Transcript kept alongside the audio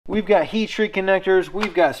We've got heat shrink connectors,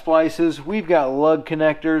 we've got splices, we've got lug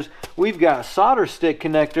connectors, we've got solder stick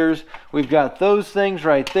connectors, we've got those things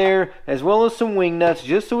right there, as well as some wing nuts,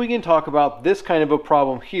 just so we can talk about this kind of a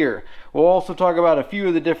problem here. We'll also talk about a few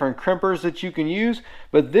of the different crimpers that you can use,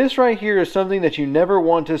 but this right here is something that you never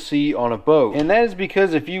want to see on a boat. And that is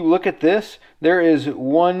because if you look at this, there is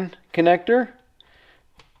 1 connector,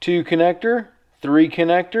 2 connector, 3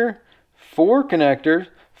 connector, 4 connectors,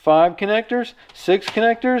 5 connectors, 6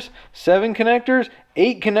 connectors, 7 connectors,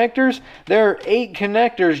 8 connectors. There are 8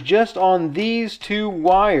 connectors just on these 2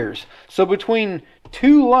 wires. So between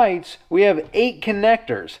 2 lights, we have 8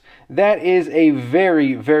 connectors. That is a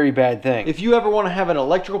very, very bad thing. If you ever want to have an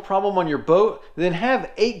electrical problem on your boat, then have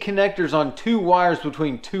 8 connectors on 2 wires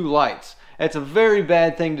between 2 lights. It's a very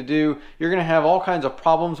bad thing to do. You're going to have all kinds of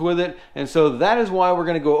problems with it. And so that is why we're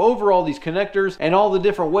going to go over all these connectors and all the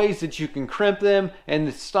different ways that you can crimp them and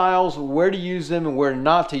the styles, where to use them and where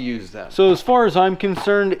not to use them. So as far as I'm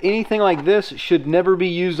concerned, anything like this should never be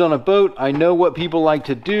used on a boat. I know what people like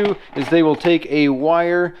to do is they will take a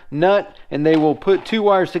wire nut and they will put 2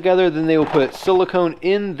 wires together, then they will put silicone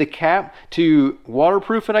in the cap to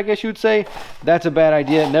waterproof it, I guess you would say. That's a bad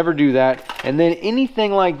idea. Never do that. And then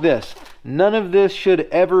anything like this, none of this should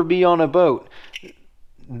ever be on a boat.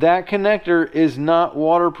 That connector is not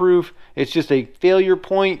waterproof. It's just a failure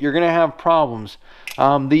point. You're going to have problems.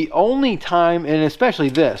 The only time, and especially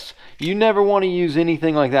this, you never want to use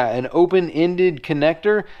anything like that. An open-ended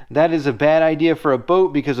connector, that is a bad idea for a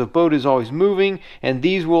boat because a boat is always moving and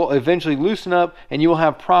these will eventually loosen up and you will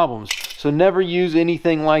have problems. So never use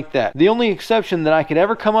anything like that. The only exception that I could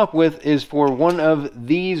ever come up with is for one of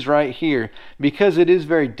these right here, because it is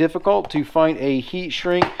very difficult to find a heat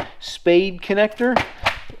shrink spade connector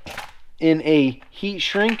in a heat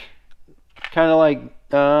shrink, kind of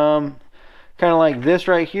like this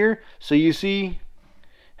right here. So you see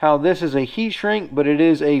how this is a heat shrink, but it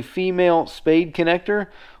is a female spade connector.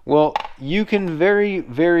 Well, you can very,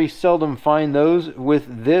 very seldom find those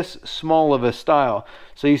with this small of a style.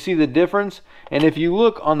 So you see the difference? And if you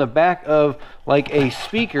look on the back of like a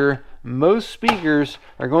speaker, most speakers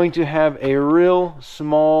are going to have a real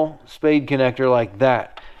small spade connector like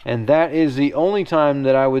that. And that is the only time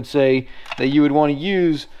that I would say that you would want to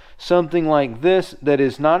use something like this that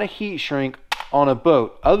is not a heat shrink on a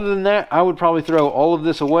boat. Other than that, I would probably throw all of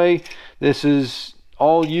this away. This is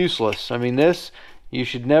all useless. I mean, this, you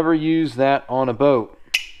should never use that on a boat.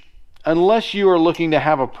 Unless you are looking to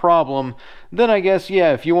have a problem, then I guess,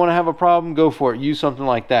 yeah, if you want to have a problem, go for it. Use something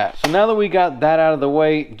like that. So now that we got that out of the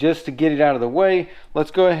way, just to get it out of the way, let's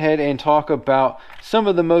go ahead and talk about some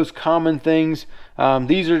of the most common things.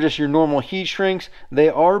 These are just your normal heat shrinks. They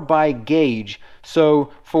are by gauge.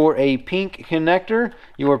 So for a pink connector,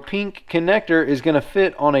 your pink connector is going to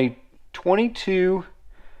fit on a 22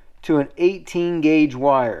 to an 18 gauge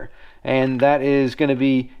wire. And that is going to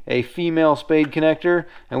be a female spade connector,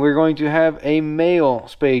 and we're going to have a male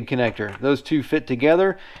spade connector. Those two fit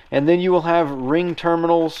together, and then you will have ring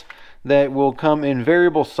terminals that will come in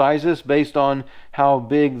variable sizes based on how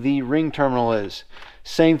big the ring terminal is.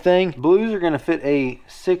 Same thing, blues are going to fit a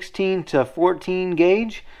 16 to 14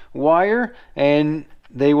 gauge wire, and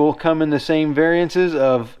they will come in the same variances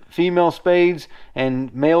of female spades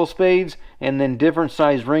and male spades, and then different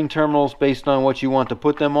size ring terminals based on what you want to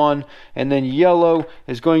put them on. And then yellow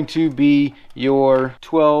is going to be your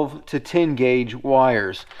 12 to 10 gauge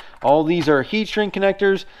wires. All these are heat shrink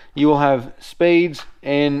connectors. You will have spades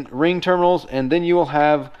and ring terminals, and then you will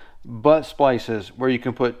have butt splices where you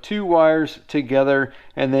can put 2 wires together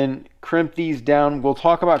and then crimp these down. We'll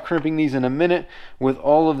talk about crimping these in a minute with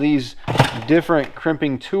all of these different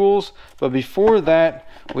crimping tools, but before that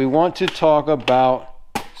we want to talk about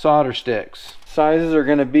solder sticks. Sizes are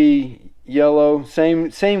going to be yellow, same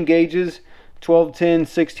gauges, 12, 10,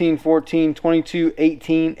 16, 14, 22,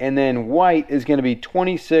 18, and then white is going to be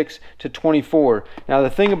 26 to 24. Now the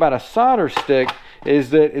thing about a solder stick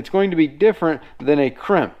is that it's going to be different than a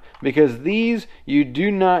crimp, because these, you do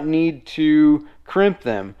not need to crimp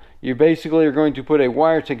them. You basically are going to put a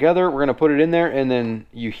wire together. We're going to put it in there, and then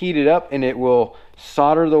you heat it up and it will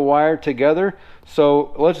solder the wire together.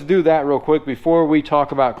 So let's do that real quick before we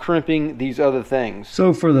talk about crimping these other things.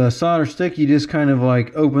 So for the solder stick, you just kind of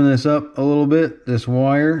like open this up a little bit, this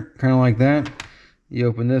wire, kind of like that. You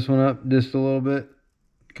open this one up just a little bit,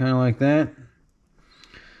 kind of like that.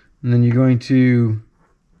 And then you're going to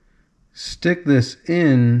stick this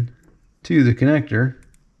in to the connector.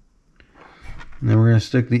 And then we're going to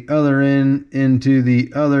stick the other end into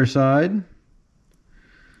the other side.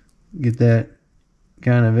 Get that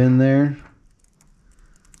kind of in there.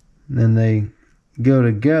 And then they go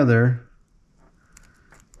together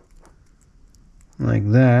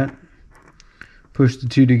like that. Push the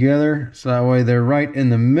two together so that way they're right in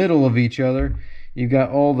the middle of each other. You've got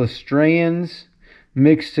all the strands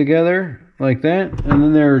mixed together like that. And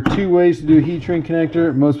then there are two ways to do a heat shrink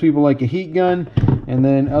connector. Most people like a heat gun, and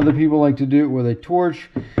then other people like to do it with a torch.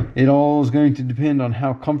 It all is going to depend on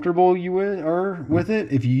how comfortable you are with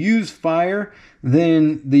it. If you use fire,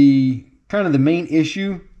 then the main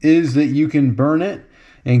issue is that you can burn it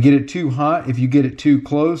and get it too hot if you get it too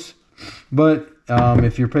close. But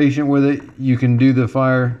if you're patient with it, you can do the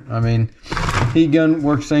fire. I mean, heat gun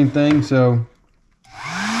works same thing. So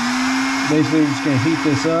basically, we're just going to heat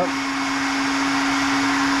this up.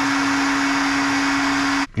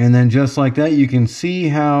 And then just like that, you can see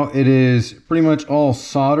how it is pretty much all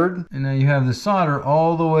soldered. And now you have the solder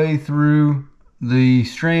all the way through the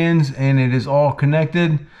strands, and it is all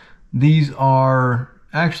connected. These are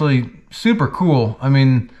actually super cool. I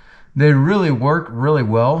mean, they really work really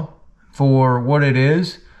well for what it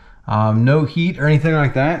is. No heat or anything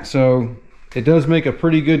like that. So it does make a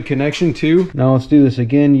pretty good connection too. Now let's do this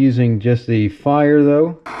again using just the fire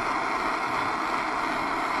though.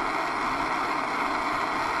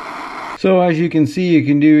 So as you can see, you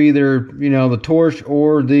can do either, the torch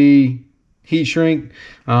or the heat shrink.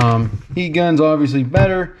 Heat gun's obviously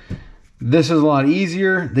better. This is a lot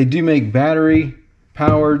easier. They do make battery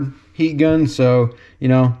powered heat guns, so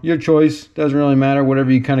your choice, doesn't really matter,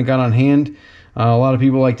 whatever you kind of got on hand. A lot of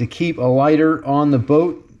people like to keep a lighter on the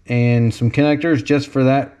boat and some connectors just for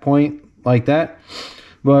that point like that.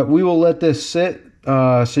 But we will let this sit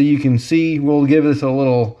so you can see. We'll give this a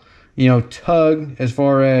little tug as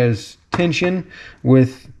far as tension.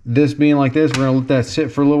 With this being like this, we're going to let that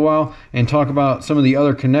sit for a little while and talk about some of the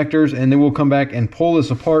other connectors, and then we'll come back and pull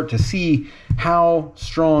this apart to see how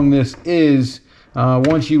strong this is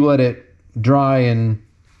once you let it dry and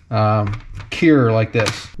cure like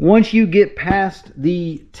this. Once you get past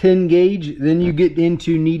the 10 gauge, then you get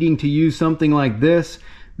into needing to use something like this.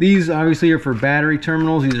 These obviously are for battery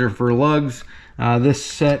terminals. These are for lugs. This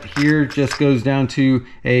set here just goes down to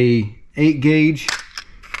a 8 gauge.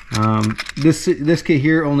 This kit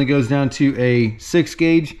here only goes down to a 6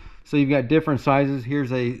 gauge. So you've got different sizes.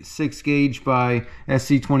 Here's a 6 gauge by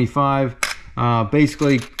SC25.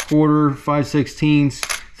 Basically quarter, 5/16,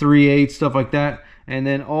 3/8, stuff like that. And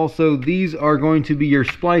then also these are going to be your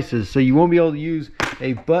splices. So you won't be able to use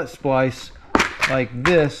a butt splice like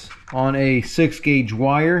this on a 6 gauge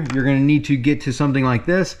wire. You're going to need to get to something like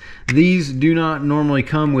this. These do not normally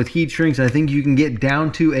come with heat shrinks. I think you can get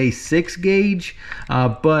down to a 6 gauge,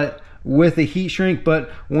 but with a heat shrink.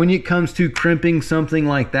 But when it comes to crimping something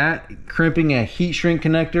like that, crimping a heat shrink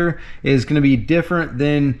connector is going to be different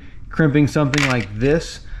than crimping something like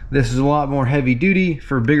this. This is a lot more heavy duty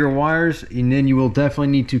for bigger wires, and then you will definitely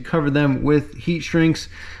need to cover them with heat shrinks.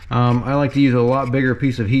 I like to use a lot bigger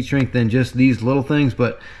piece of heat shrink than just these little things,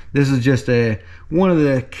 but this is just one of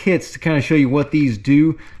the kits to kind of show you what these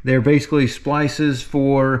do. They're basically splices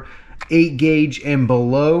for 8 gauge and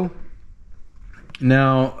below.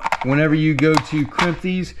 Now, whenever you go to crimp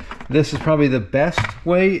these, this is probably the best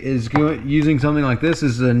way, is using something like this.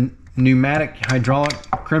 This is a pneumatic hydraulic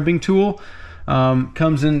crimping tool.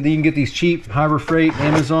 Comes in, you can get these cheap, Harbor Freight,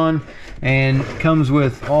 Amazon, and comes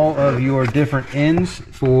with all of your different ends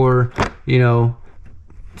for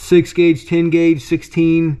 6 gauge, 10 gauge,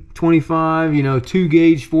 16, 25, 2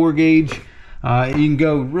 gauge, 4 gauge. You can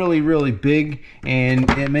go really big, and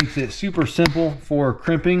it makes it super simple for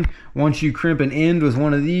crimping. Once you crimp an end with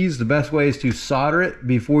one of these, the best way is to solder it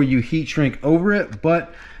before you heat shrink over it.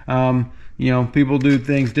 But people do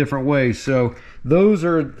things different ways. So those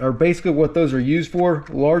are basically what those are used for.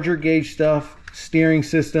 Larger gauge stuff, steering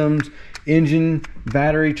systems, engine,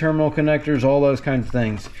 battery terminal connectors, all those kinds of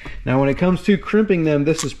things. Now when it comes to crimping them,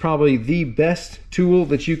 this is probably the best tool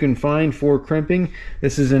that you can find for crimping.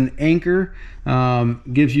 This is an Anchor.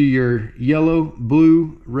 Gives you your yellow,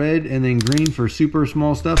 blue, red, and then green for super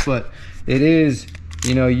small stuff. But it is,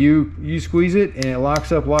 you squeeze it and it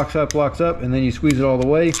locks up, and then you squeeze it all the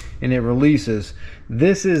way and it releases.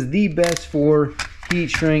 This is the best for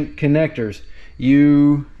heat shrink connectors.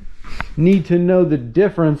 You need to know the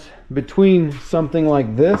difference between something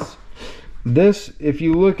like this. This, if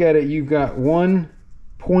you look at it, you've got one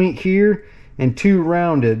point here and 2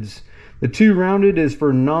 roundeds. The 2 rounded is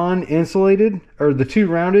for non-insulated, or the 2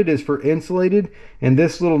 rounded is for insulated, and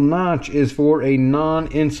this little notch is for a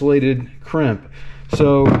non-insulated crimp.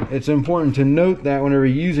 So it's important to note that whenever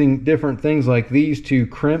you're using different things like these to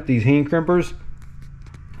crimp, these hand crimpers,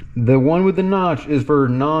 the one with the notch is for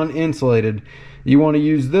non-insulated. You want to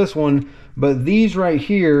use this one, But these right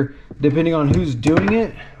here, depending on who's doing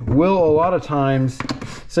it, will a lot of times,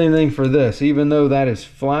 same thing for this, even though that is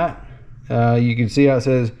flat, you can see how it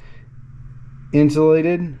says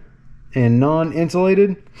insulated and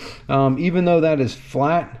non-insulated. Even though that is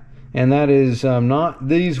flat and that is not,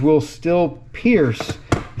 these will still pierce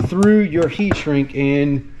through your heat shrink,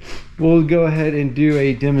 and we'll go ahead and do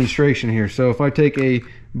a demonstration here. So if I take a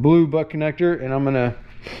blue butt connector and I'm gonna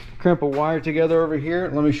crimp a wire together over here,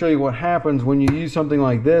 let me show you what happens when you use something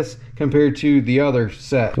like this compared to the other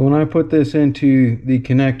set. So when I put this into the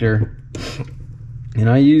connector and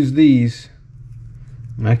I use these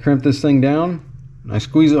and I crimp this thing down and I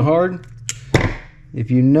squeeze it hard,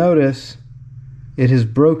 if you notice, it has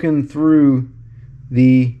broken through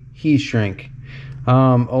the heat shrink. A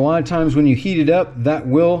lot of times when you heat it up, that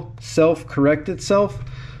will self-correct itself,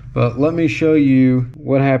 but let me show you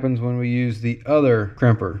what happens when we use the other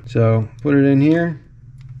crimper. So put it in here,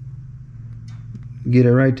 get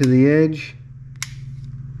it right to the edge,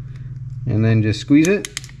 and then just squeeze it,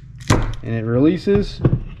 and it releases,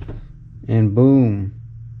 and boom,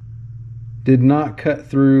 did not cut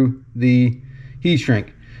through the heat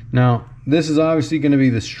shrink. Now this is obviously going to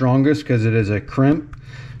be the strongest because it is a crimp.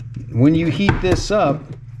 When you heat this up,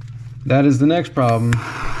 that is the next problem,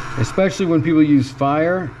 especially when people use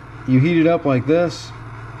fire. You heat it up like this,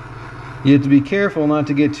 you have to be careful not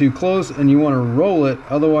to get too close, and you want to roll it,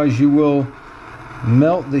 otherwise you will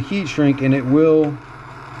melt the heat shrink and it will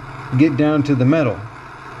get down to the metal,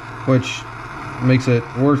 which makes it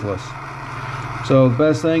worthless. So the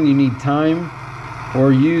best thing, you need time,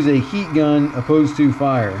 or use a heat gun opposed to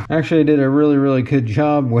fire. Actually, I did a really good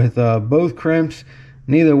job with both crimps.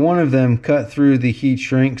 Neither one of them cut through the heat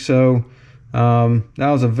shrink, so that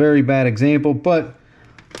was a very bad example, but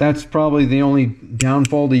that's probably the only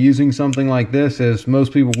downfall to using something like this, is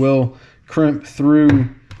most people will crimp through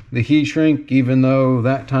the heat shrink, even though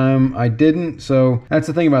that time I didn't. So that's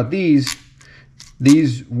the thing about these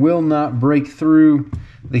will not break through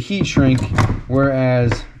the heat shrink,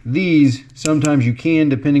 whereas these, sometimes you can,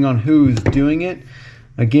 depending on who's doing it.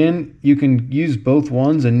 Again, you can use both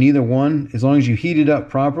ones, and neither one, as long as you heat it up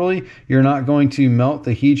properly, you're not going to melt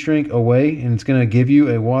the heat shrink away, and it's going to give you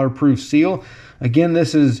a waterproof seal. Again,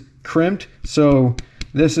 this is crimped, so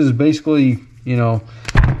this is basically, you know,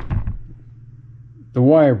 the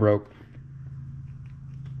wire broke.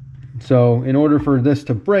 So in order for this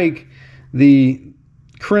to break, the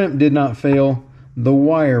crimp did not fail, the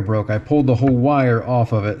wire broke. I pulled the whole wire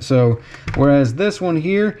off of it. So whereas this one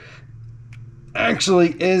here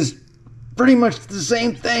actually is pretty much the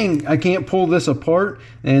same thing, I can't pull this apart,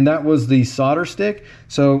 and that was the solder stick.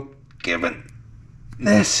 So given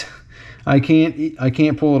this, I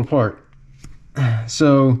can't pull it apart.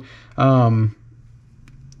 So I'm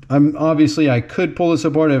obviously, I could pull this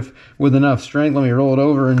apart if with enough strength. Let me roll it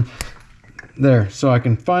over, and there, so I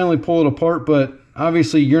can finally pull it apart. But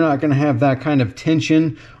obviously you're not going to have that kind of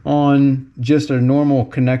tension on just a normal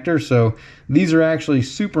connector. So these are actually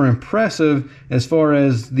super impressive as far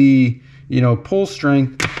as the, you know, pull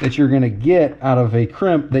strength that you're going to get out of a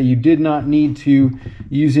crimp, that you did not need to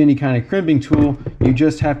use any kind of crimping tool. You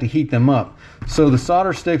just have to heat them up. So the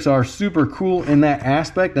solder sticks are super cool in that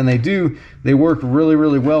aspect, and they work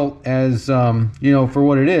really well as you know, for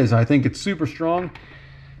what it is. I think it's super strong.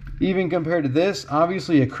 Even compared to this,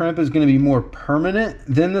 obviously a crimp is going to be more permanent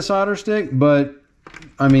than the solder stick, but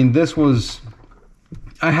I mean, this was,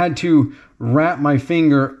 I had to wrap my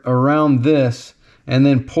finger around this and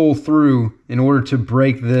then pull through in order to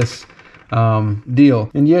break this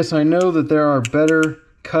deal. And yes, I know that there are better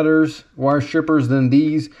cutters, wire strippers than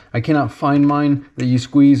these. I cannot find mine that you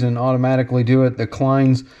squeeze and automatically do it. The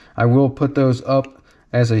Kleins, I will put those up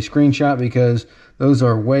as a screenshot, because those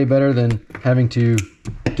are way better than having to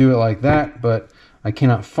do it like that, but I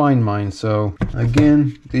cannot find mine. So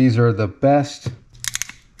again, these are the best.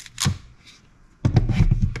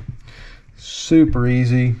 Super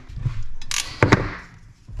easy.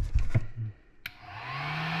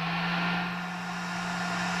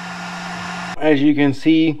 As you can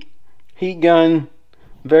see, heat gun,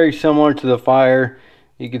 very similar to the fire.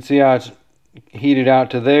 You can see how it's heated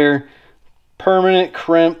out to there. Permanent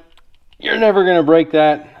crimp, you're never going to break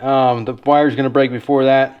that. The wire's going to break before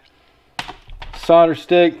that. Solder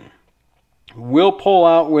stick will pull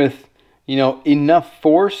out with, you know, enough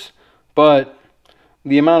force, but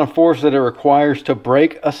the amount of force that it requires to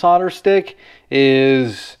break a solder stick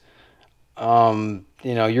is, you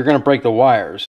know, you're going to break the wires.